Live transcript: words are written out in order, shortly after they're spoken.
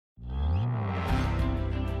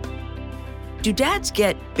Do dads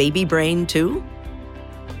get baby brain too?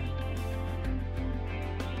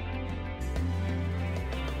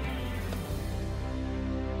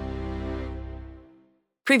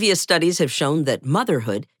 Previous studies have shown that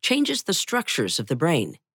motherhood changes the structures of the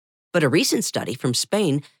brain. But a recent study from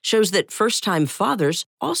Spain shows that first-time fathers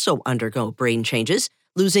also undergo brain changes,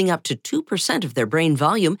 losing up to 2% of their brain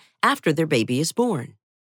volume after their baby is born.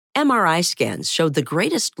 MRI scans showed the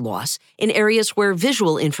greatest loss in areas where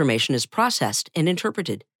visual information is processed and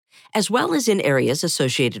interpreted, as well as in areas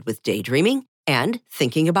associated with daydreaming and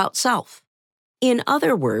thinking about self. In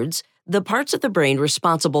other words, the parts of the brain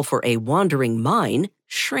responsible for a wandering mind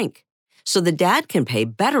shrink, so the dad can pay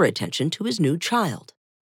better attention to his new child.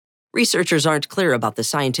 Researchers aren't clear about the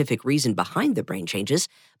scientific reason behind the brain changes,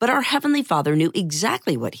 but our Heavenly Father knew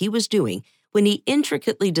exactly what He was doing when He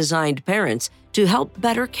intricately designed parents to help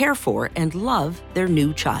better care for and love their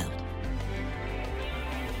new child.